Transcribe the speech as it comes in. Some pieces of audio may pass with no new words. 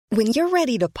When you're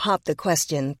ready to pop the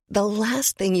question, the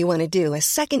last thing you want to do is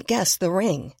second-guess the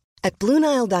ring. At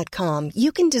BlueNile.com,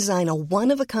 you can design a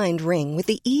one-of-a-kind ring with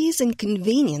the ease and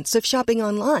convenience of shopping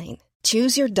online.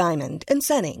 Choose your diamond and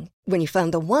setting. When you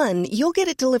find the one, you'll get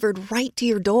it delivered right to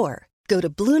your door. Go to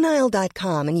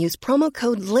BlueNile.com and use promo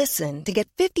code LISTEN to get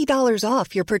 $50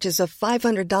 off your purchase of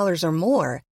 $500 or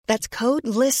more. That's code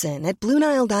LISTEN at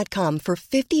BlueNile.com for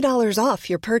 $50 off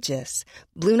your purchase.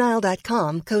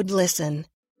 BlueNile.com, code LISTEN.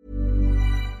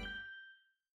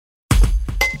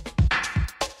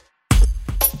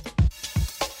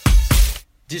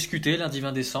 Discuté lundi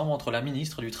 20 décembre entre la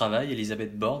ministre du Travail,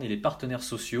 Elisabeth Borne, et les partenaires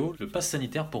sociaux, le pass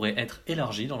sanitaire pourrait être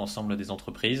élargi dans l'ensemble des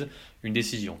entreprises, une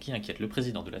décision qui inquiète le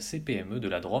président de la CPME de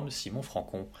la Drôme, Simon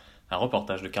Francon. Un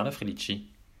reportage de Carla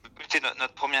Frelici. Écoutez,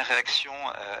 notre première réaction,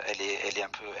 elle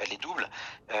est double.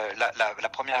 La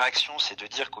première réaction, c'est de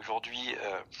dire qu'aujourd'hui,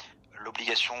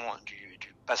 l'obligation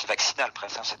du pass vaccinal,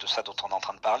 presque, c'est de ça dont on est en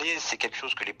train de parler, c'est quelque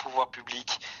chose que les pouvoirs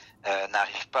publics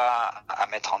n'arrivent pas à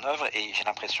mettre en œuvre, et j'ai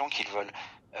l'impression qu'ils veulent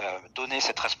donner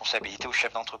cette responsabilité aux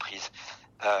chefs d'entreprise.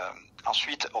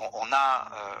 Ensuite, on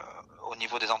a au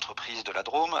niveau des entreprises de la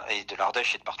Drôme et de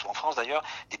l'Ardèche et de partout en France d'ailleurs,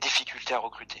 des difficultés à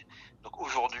recruter. Donc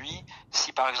aujourd'hui,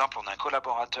 si par exemple on a un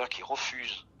collaborateur qui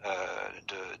refuse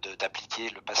d'appliquer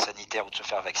le pass sanitaire ou de se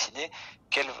faire vacciner,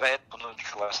 quel va être notre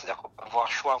choix? C'est-à-dire qu'on va avoir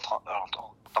le choix en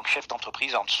tant que chef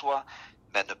d'entreprise entre soit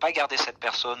ne pas garder cette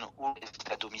personne ou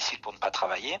rester à domicile pour ne pas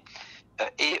travailler,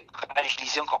 et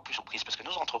agiliser encore plus aux prises, parce que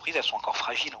nos entreprises, elles sont encore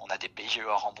fragiles, on a des PGE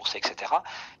à rembourser, etc.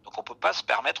 Donc on peut pas se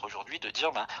permettre aujourd'hui de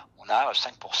dire on a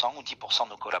 5% ou 10% de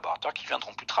nos collaborateurs qui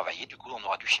viendront plus travailler, du coup on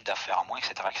aura du chiffre d'affaires en moins,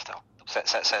 etc. etc. Donc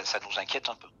ça nous inquiète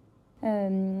un peu.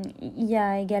 Il y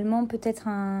a également peut-être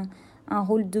un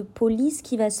rôle de police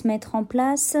qui va se mettre en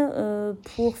place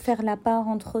pour faire la part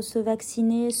entre ceux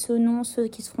vaccinés, ceux non, ceux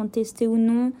qui se feront tester ou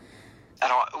non.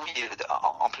 Alors oui,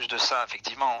 en plus de ça,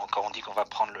 effectivement, quand on dit qu'on va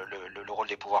prendre le rôle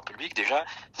des pouvoirs publics, déjà,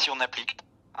 si on applique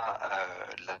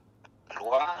la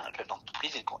loi, le chef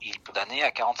d'entreprise, il peut condamner à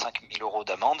 45 000 euros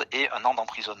d'amende et 1 an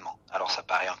d'emprisonnement. Alors ça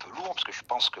paraît un peu lourd, parce que je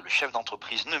pense que le chef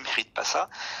d'entreprise ne mérite pas ça.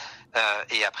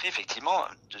 Et après, effectivement,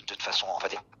 de façon, on va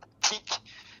dire, pratique,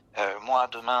 moi,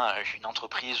 demain, j'ai une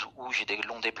entreprise où j'ai des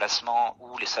longs déplacements,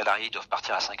 où les salariés doivent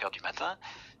partir à 5 heures du matin.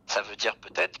 Ça veut dire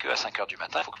peut-être qu'à 5 heures du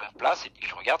matin, il faut que je me place et que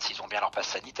je regarde s'ils ont bien leur passe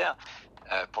sanitaire.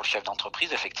 Pour le chef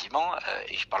d'entreprise, effectivement,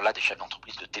 et je parle là des chefs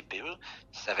d'entreprise de TPE,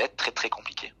 ça va être très très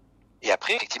compliqué. Et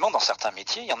après, effectivement, dans certains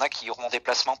métiers, il y en a qui auront des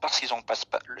placements parce qu'ils n'ont pas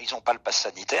le pass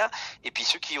sanitaire, et puis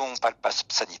ceux qui n'ont pas le pass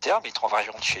sanitaire, ils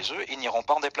travailleront de chez eux et n'iront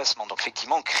pas en déplacement. Donc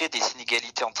effectivement, on crée des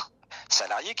inégalités entre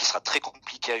salariés qui sera très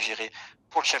compliqué à gérer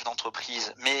pour le chef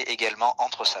d'entreprise, mais également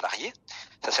entre salariés.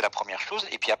 Ça, c'est la première chose.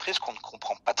 Et puis après, ce qu'on ne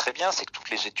comprend pas très bien, c'est que toutes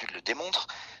les études le démontrent,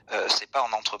 c'est pas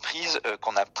en entreprise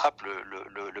qu'on attrape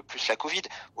le plus la Covid.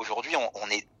 Aujourd'hui, on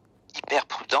est hyper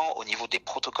prudent au niveau des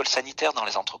protocoles sanitaires dans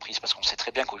les entreprises, parce qu'on sait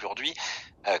très bien qu'aujourd'hui,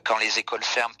 quand les écoles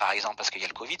ferment par exemple parce qu'il y a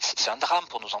le Covid, c'est un drame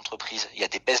pour nos entreprises. Il y a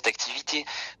des baisses d'activité,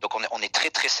 donc on est très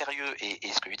très sérieux. Et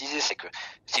ce que je disais, c'est que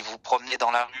si vous vous promenez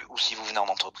dans la rue ou si vous venez en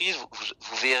entreprise,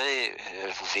 vous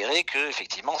verrez que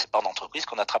effectivement, c'est pas en entreprise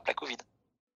qu'on attrape la Covid.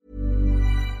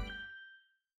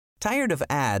 Tired of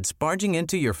ads barging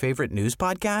into your favorite news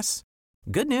podcasts?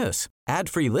 Good news.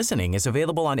 Ad-free listening is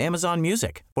available on Amazon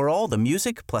Music for all the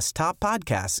music plus top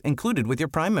podcasts included with your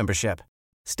Prime membership.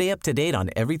 Stay up to date on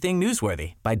everything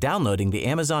newsworthy by downloading the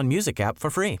Amazon Music app for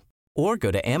free or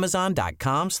go to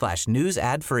amazon.com/news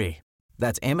ad free.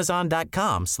 That's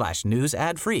amazon.com/news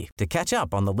ad free to catch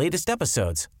up on the latest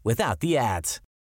episodes without the ads.